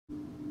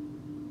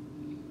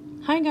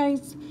Hi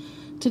guys,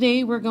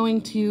 today we're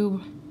going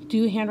to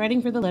do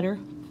handwriting for the letter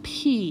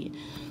P.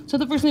 So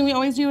the first thing we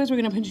always do is we're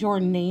going to put your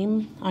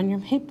name on your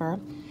paper.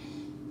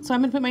 So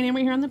I'm going to put my name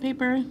right here on the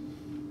paper.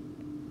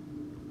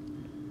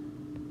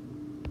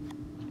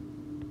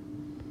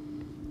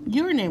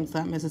 Your name's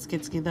not Mrs.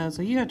 Kitsky though,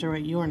 so you have to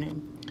write your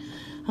name.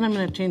 And I'm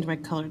going to change my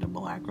color to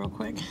black real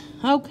quick.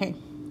 Okay.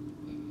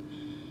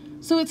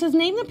 So it says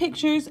name the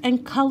pictures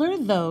and color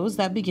those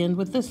that begin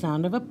with the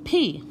sound of a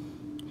P.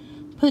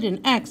 Put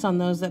an X on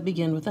those that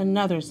begin with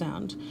another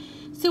sound.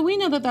 So we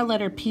know that that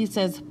letter P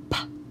says P,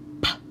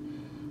 P,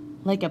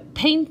 like a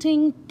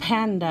painting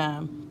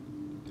panda.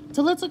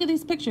 So let's look at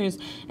these pictures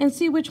and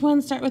see which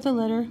ones start with the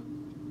letter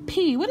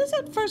P. What is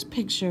that first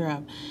picture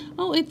of?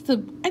 Oh, I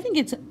think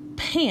it's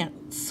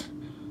pants.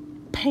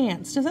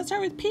 Pants. Does that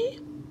start with P?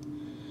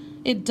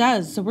 It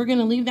does. So we're going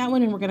to leave that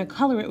one and we're going to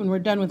color it when we're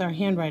done with our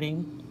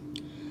handwriting.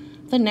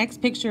 The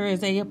next picture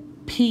is a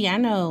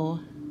piano.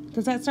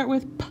 Does that start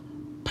with P?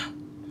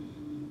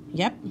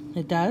 Yep,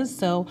 it does.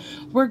 So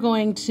we're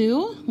going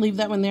to leave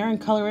that one there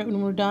and color it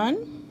when we're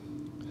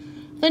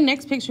done. The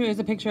next picture is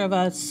a picture of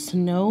a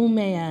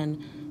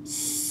snowman.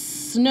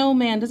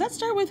 Snowman. Does that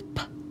start with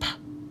P, P?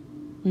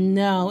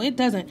 No, it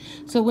doesn't.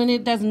 So when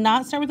it does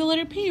not start with the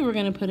letter P, we're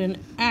going to put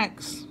an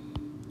X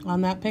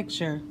on that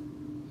picture.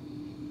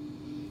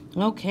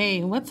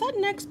 Okay, what's that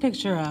next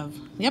picture of?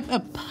 Yep, a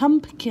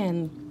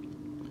pumpkin.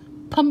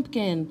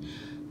 Pumpkin.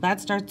 That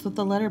starts with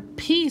the letter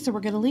P, so we're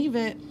going to leave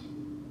it.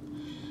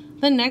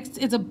 The next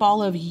is a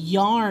ball of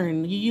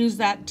yarn. You use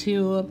that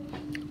to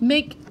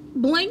make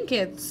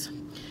blankets.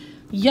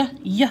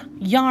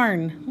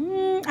 Yarn.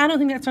 I don't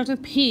think that starts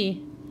with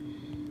P.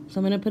 So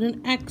I'm going to put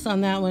an X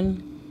on that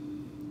one.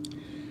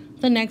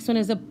 The next one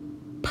is a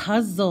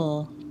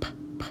puzzle.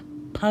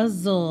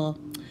 Puzzle.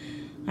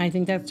 I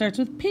think that starts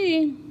with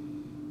P.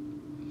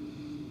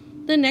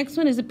 The next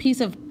one is a piece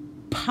of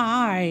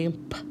pie.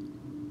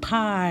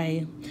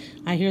 Pie.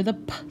 I hear the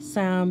P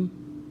sound.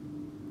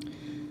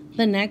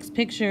 The next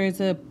picture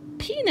is a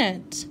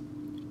peanut.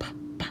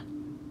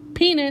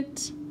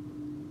 Peanut.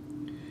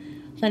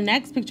 The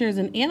next picture is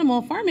an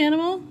animal, farm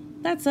animal.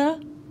 That's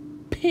a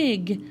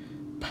pig.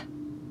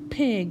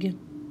 Pig.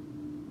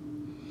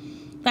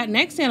 That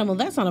next animal,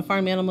 that's not a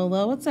farm animal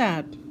though. What's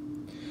that?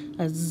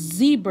 A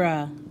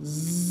zebra.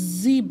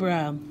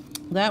 Zebra.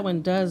 That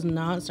one does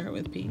not start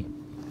with P.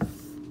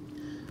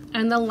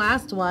 And the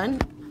last one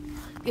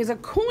is a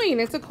coin.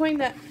 It's a coin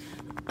that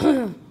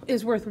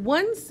is worth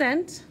 1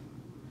 cent.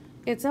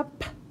 It's a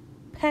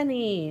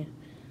penny.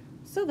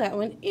 So that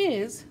one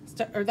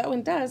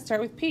does start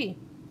with P.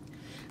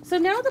 So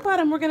now at the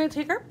bottom, we're going to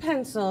take our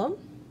pencil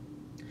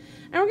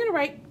and we're going to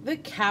write the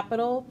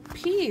capital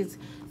P's.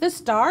 The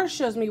star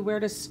shows me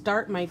where to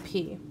start my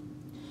P.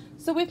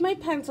 So with my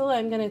pencil,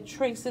 I'm going to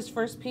trace this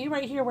first P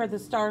right here where the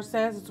star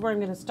says. It's where I'm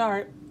going to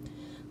start.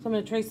 So I'm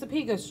going to trace the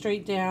P, go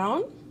straight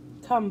down,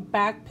 come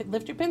back,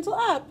 lift your pencil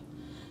up,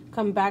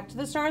 come back to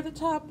the star at the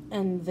top,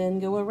 and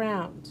then go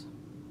around.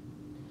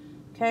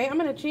 Okay, I'm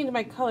going to change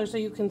my color so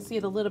you can see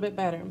it a little bit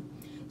better.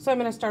 So I'm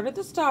going to start at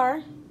the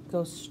star,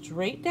 go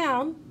straight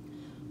down,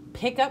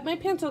 pick up my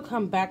pencil,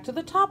 come back to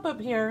the top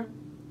up here,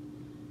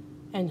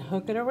 and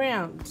hook it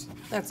around.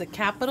 That's a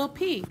capital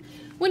P.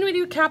 When we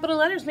do capital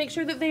letters, make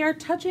sure that they are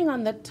touching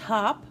on the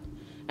top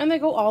and they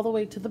go all the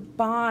way to the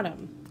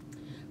bottom.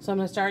 So I'm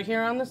going to start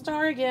here on the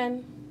star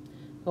again,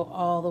 go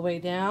all the way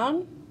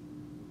down,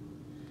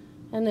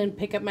 and then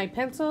pick up my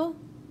pencil,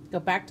 go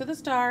back to the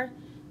star,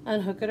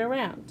 and hook it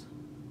around.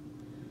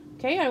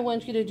 Okay, I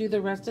want you to do the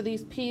rest of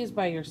these P's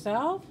by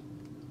yourself.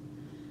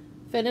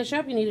 Finish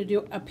up. You need to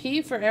do a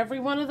P for every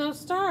one of those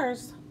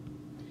stars.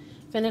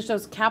 Finish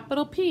those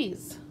capital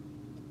P's.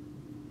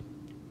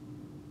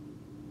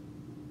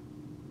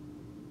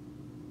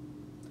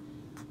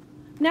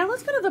 Now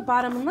let's go to the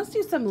bottom and let's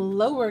do some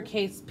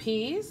lowercase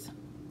p's.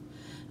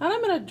 And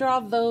I'm going to draw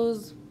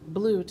those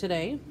blue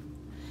today.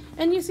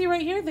 And you see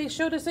right here, they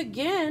showed us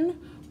again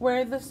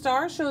where the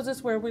star shows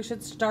us where we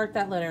should start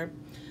that letter.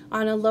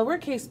 On a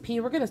lowercase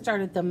p, we're going to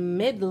start at the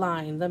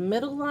midline, the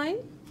middle line.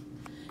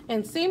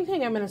 And same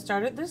thing, I'm going to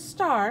start at this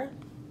star.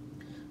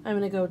 I'm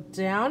going to go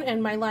down,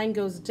 and my line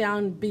goes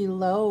down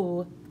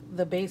below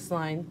the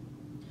baseline.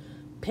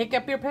 Pick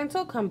up your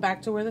pencil, come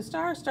back to where the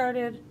star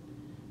started,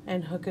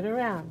 and hook it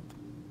around.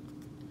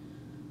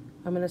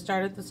 I'm going to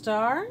start at the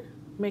star,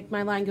 make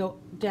my line go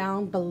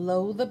down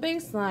below the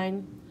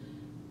baseline,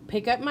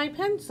 pick up my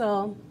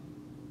pencil,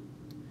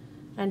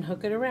 and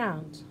hook it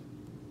around.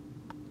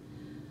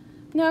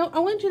 Now, I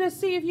want you to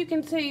see if you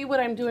can see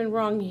what I'm doing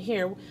wrong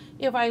here.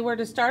 If I were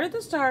to start at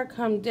the star,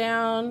 come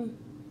down,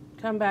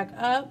 come back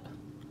up,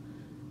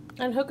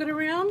 and hook it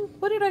around,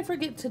 what did I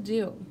forget to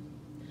do?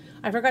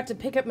 I forgot to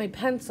pick up my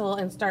pencil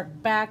and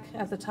start back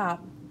at the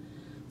top.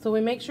 So we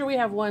make sure we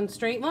have one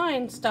straight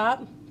line.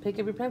 Stop, pick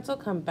up your pencil,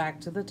 come back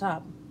to the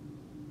top.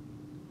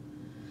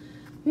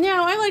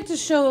 Now, I like to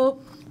show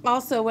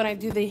also when I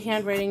do the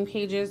handwriting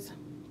pages,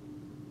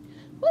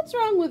 what's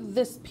wrong with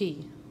this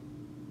P?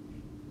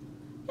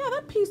 Yeah,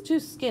 that P's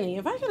too skinny.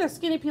 If I had a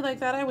skinny P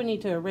like that, I would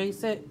need to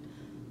erase it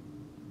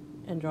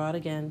and draw it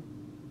again.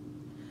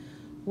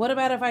 What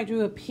about if I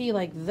drew a P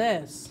like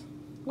this?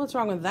 What's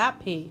wrong with that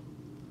P?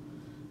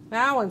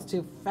 That one's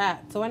too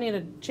fat, so I need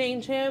to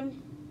change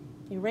him,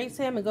 erase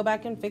him, and go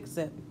back and fix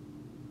it.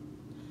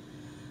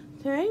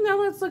 Okay, now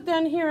let's look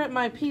down here at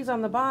my P's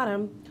on the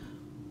bottom.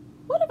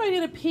 What if I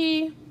did a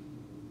P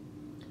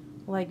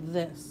like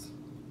this?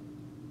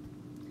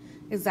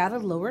 Is that a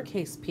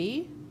lowercase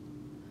p?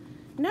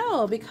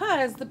 No,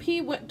 because the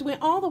P went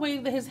all the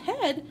way to his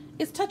head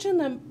is touching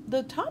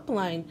the top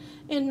line.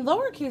 And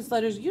lowercase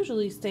letters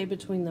usually stay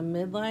between the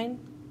midline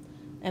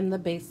and the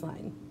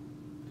baseline.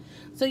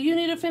 So you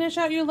need to finish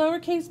out your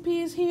lowercase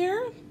p's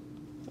here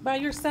by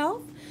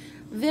yourself.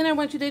 Then I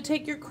want you to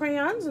take your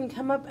crayons and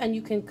come up and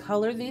you can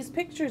color these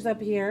pictures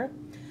up here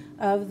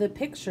of the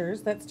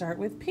pictures that start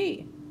with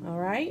P. All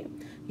right?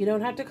 You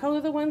don't have to color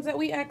the ones that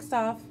we X'd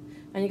off,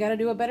 and you got to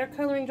do a better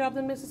coloring job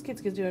than Mrs.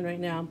 Kitski's doing right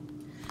now.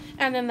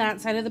 And then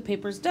that side of the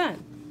paper's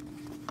done.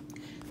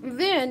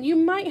 Then you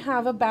might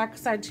have a back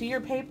side to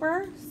your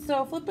paper,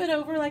 so flip it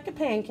over like a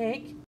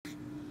pancake.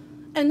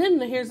 And then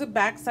here's a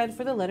back side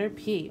for the letter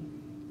P.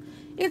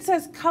 It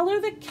says color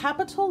the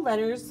capital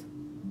letters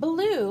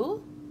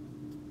blue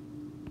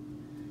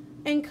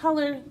and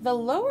color the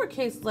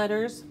lowercase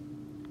letters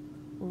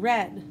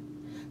red.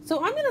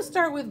 So I'm going to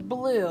start with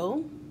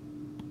blue.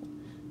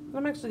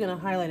 I'm actually going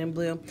to highlight in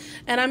blue.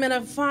 And I'm going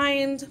to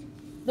find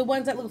the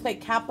ones that look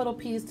like capital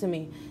P's to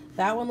me.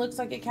 That one looks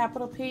like a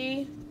capital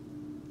P.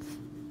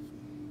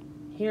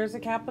 Here's a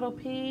capital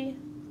P.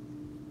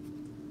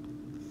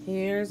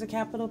 Here's a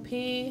capital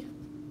P.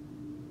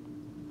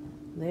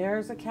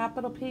 There's a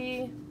capital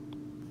P.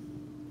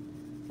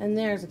 And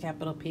there's a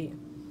capital P.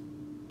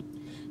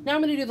 Now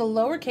I'm going to do the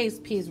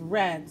lowercase p's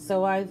red.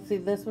 So I see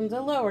this one's a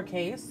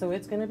lowercase, so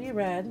it's going to be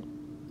red.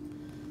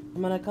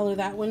 I'm going to color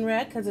that one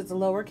red because it's a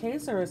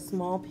lowercase or a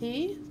small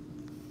p.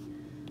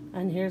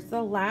 And here's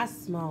the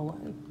last small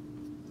one.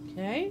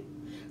 Okay?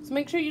 So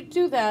make sure you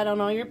do that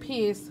on all your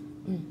p's.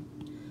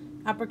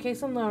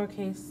 Uppercase and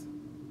lowercase.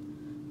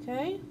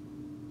 Okay?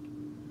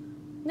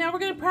 Now we're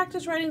going to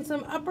practice writing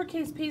some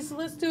uppercase p's, so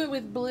let's do it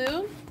with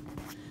blue.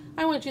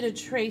 I want you to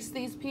trace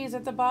these p's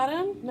at the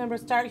bottom. Remember,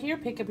 start here,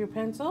 pick up your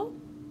pencil.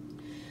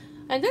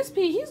 And this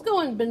P, he's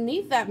going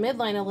beneath that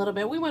midline a little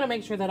bit. We want to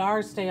make sure that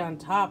ours stay on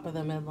top of the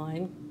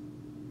midline.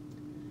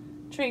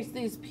 Trace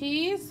these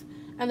P's,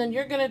 and then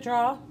you're going to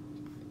draw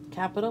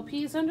capital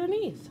P's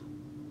underneath.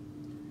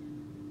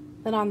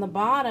 Then on the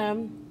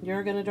bottom,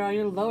 you're going to draw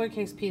your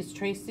lowercase p's.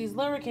 Trace these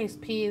lowercase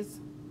p's,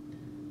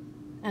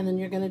 and then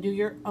you're going to do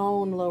your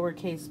own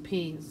lowercase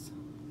p's.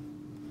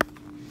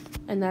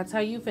 And that's how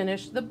you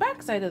finish the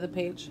back side of the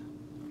page.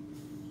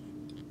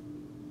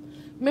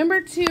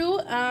 Remember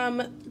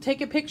to take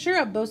a picture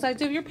of both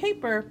sides of your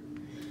paper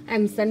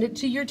and send it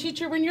to your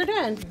teacher when you're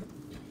done.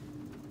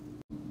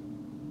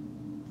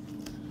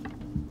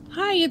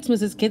 Hi, it's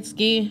Mrs.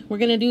 Kitski. We're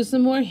going to do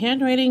some more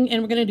handwriting,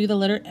 and we're going to do the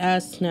letter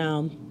S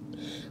now.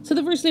 So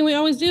the first thing we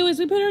always do is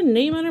we put our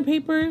name on our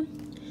paper.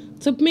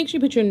 So make sure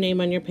you put your name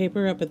on your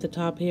paper up at the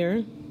top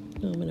here.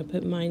 So I'm going to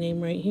put my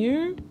name right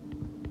here.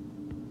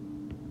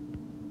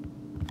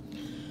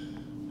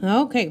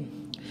 Okay.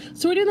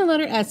 So we're doing the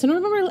letter S, and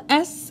remember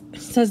S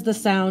says the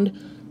sound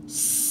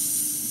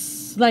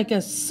S, like a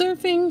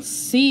surfing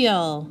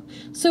seal.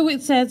 So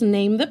it says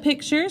name the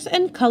pictures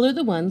and color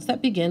the ones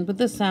that begin with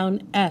the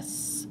sound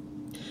S.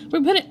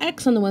 We're putting an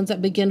X on the ones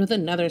that begin with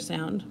another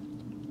sound.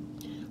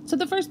 So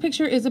the first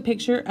picture is a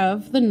picture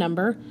of the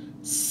number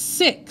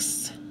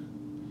 6.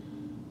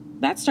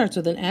 That starts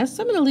with an S.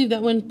 I'm going to leave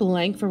that one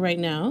blank for right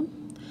now.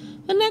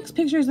 The next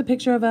picture is a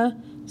picture of a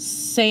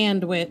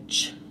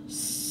sandwich.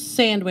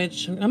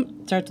 Sandwich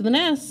starts with an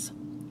S.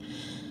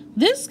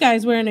 This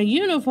guy's wearing a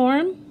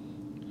uniform,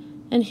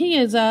 and he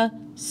is a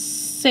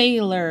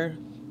sailor.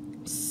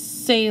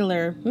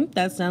 Sailor.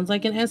 That sounds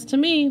like an S to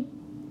me.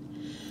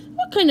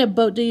 What kind of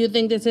boat do you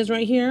think this is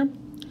right here?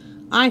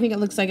 I think it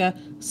looks like a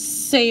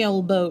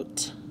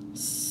sailboat.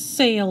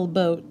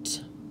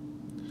 Sailboat.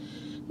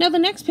 Now the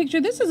next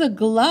picture, this is a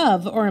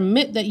glove or a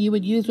mitt that you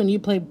would use when you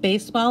play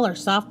baseball or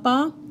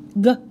softball.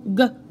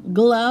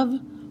 Glove.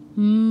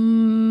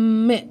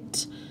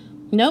 Mitt.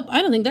 Nope,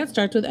 I don't think that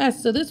starts with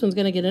S, so this one's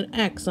going to get an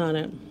X on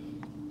it.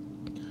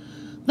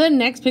 The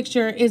next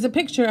picture is a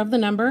picture of the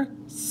number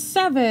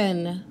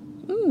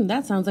 7.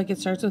 That sounds like it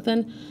starts with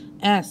an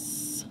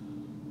S.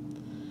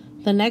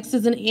 The next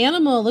is an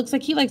animal. Looks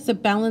like he likes to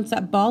balance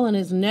that ball on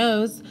his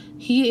nose.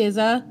 He is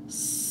a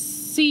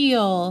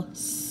seal.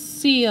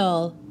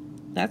 Seal.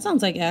 That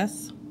sounds like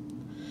S.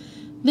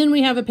 Then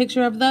we have a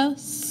picture of the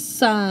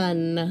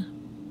sun.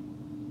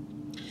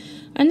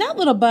 And that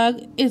little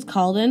bug is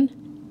called an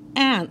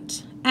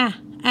ant.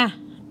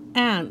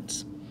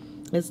 Ant.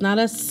 It's not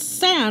a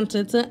sant,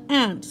 it's an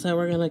ant. So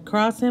we're going to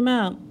cross him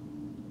out.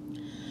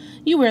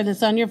 You wear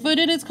this on your foot,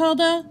 it is called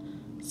a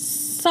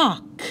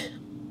sock.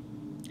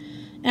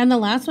 And the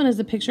last one is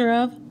a picture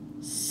of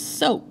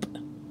soap.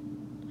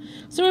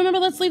 So remember,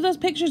 let's leave those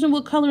pictures and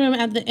we'll color them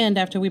at the end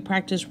after we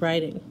practice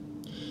writing.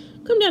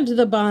 Come down to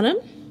the bottom,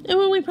 and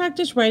when we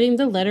practice writing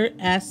the letter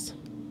S,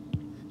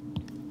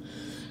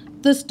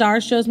 The star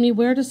shows me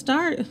where to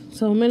start.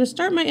 So I'm going to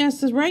start my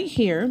S's right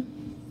here.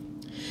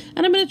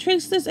 And I'm going to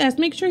trace this S.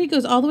 Make sure he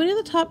goes all the way to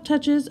the top,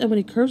 touches, and when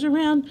he curves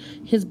around,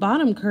 his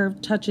bottom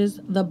curve touches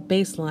the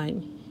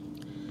baseline.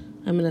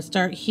 I'm going to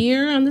start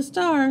here on the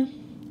star.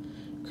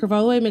 Curve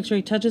all the way, make sure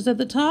he touches at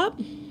the top,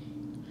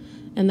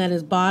 and that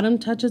his bottom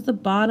touches the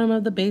bottom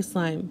of the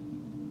baseline.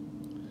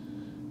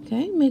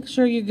 Okay, make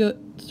sure you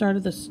start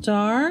at the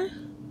star.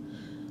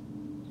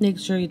 Make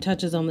sure he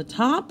touches on the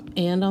top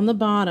and on the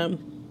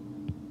bottom.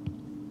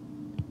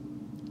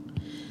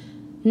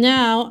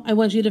 Now, I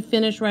want you to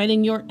finish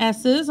writing your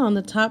S's on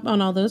the top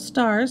on all those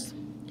stars.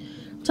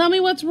 Tell me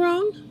what's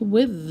wrong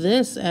with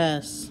this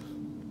S.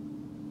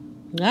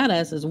 That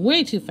S is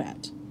way too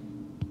fat.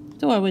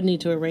 So I would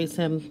need to erase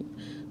him.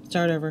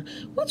 Start over.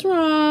 What's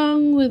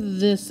wrong with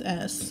this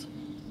S?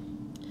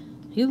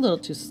 He's a little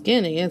too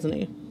skinny, isn't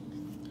he?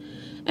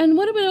 And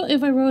what about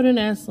if I wrote an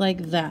S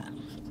like that?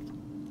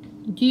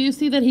 Do you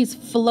see that he's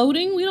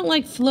floating? We don't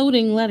like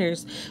floating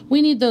letters.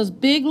 We need those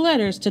big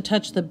letters to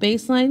touch the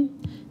baseline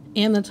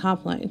and the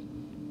top line.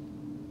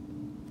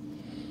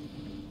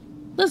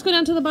 Let's go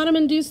down to the bottom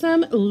and do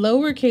some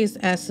lowercase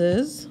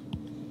s's.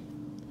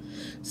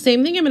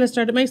 Same thing, I'm going to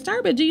start at my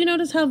star, but do you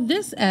notice how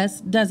this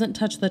S doesn't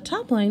touch the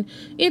top line?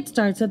 It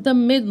starts at the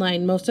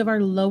midline. Most of our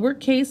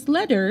lowercase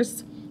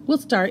letters will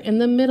start in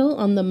the middle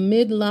on the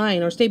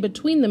midline or stay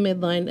between the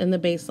midline and the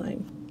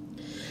baseline.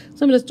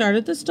 So I'm going to start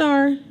at the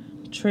star,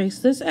 trace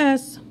this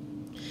S,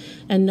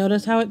 and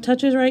notice how it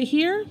touches right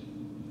here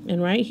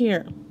and right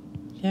here.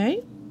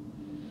 Okay?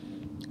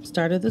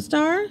 Start at the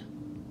star,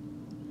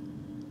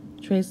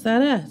 trace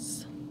that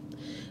S.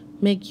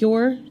 Make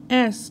your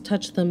S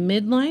touch the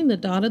midline, the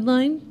dotted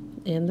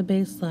line, and the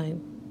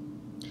baseline.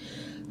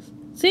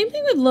 Same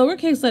thing with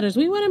lowercase letters.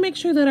 We want to make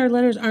sure that our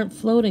letters aren't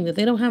floating, that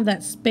they don't have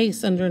that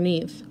space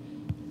underneath.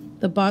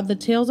 The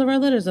tails of our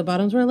letters, the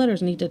bottoms of our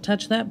letters need to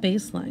touch that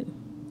baseline.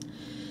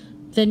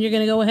 Then you're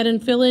going to go ahead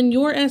and fill in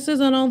your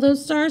S's on all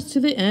those stars to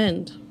the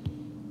end.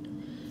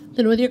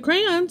 Then with your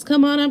crayons,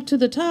 come on up to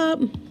the top,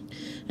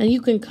 and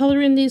you can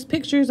color in these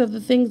pictures of the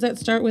things that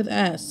start with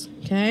S,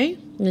 okay?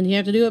 And you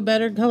have to do a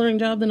better coloring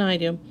job than I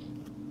do.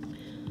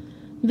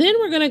 Then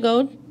we're going to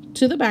go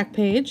to the back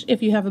page.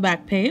 If you have a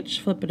back page,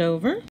 flip it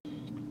over.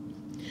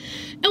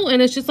 Oh,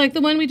 and it's just like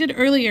the one we did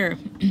earlier.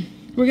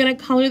 We're going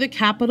to color the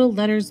capital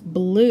letters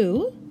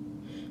blue.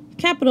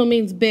 Capital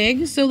means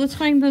big, so let's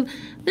find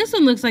this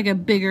one looks like a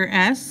bigger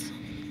S.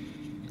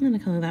 I'm going to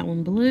color that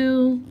one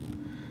blue.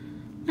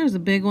 There's a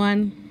big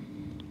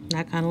one.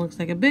 That kind of looks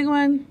like a big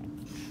one.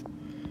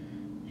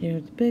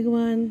 Here's the big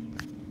one,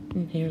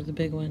 and here's the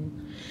big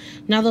one.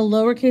 Now the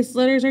lowercase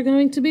letters are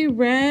going to be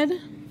red,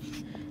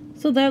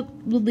 so that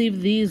will leave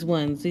these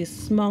ones, these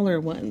smaller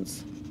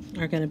ones,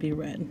 are going to be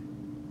red.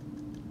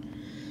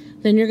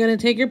 Then you're going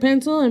to take your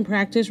pencil and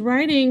practice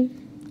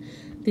writing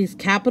these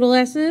capital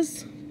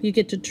S's. You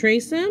get to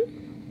trace them,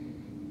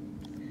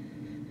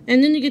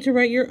 and then you get to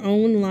write your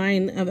own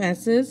line of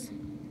S's,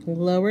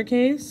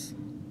 lowercase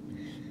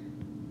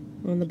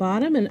on the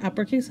bottom and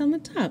uppercase on the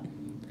top.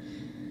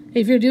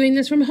 If you're doing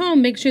this from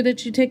home, make sure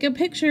that you take a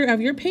picture of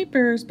your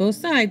papers, both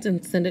sides,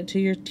 and send it to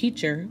your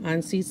teacher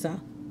on Seesaw.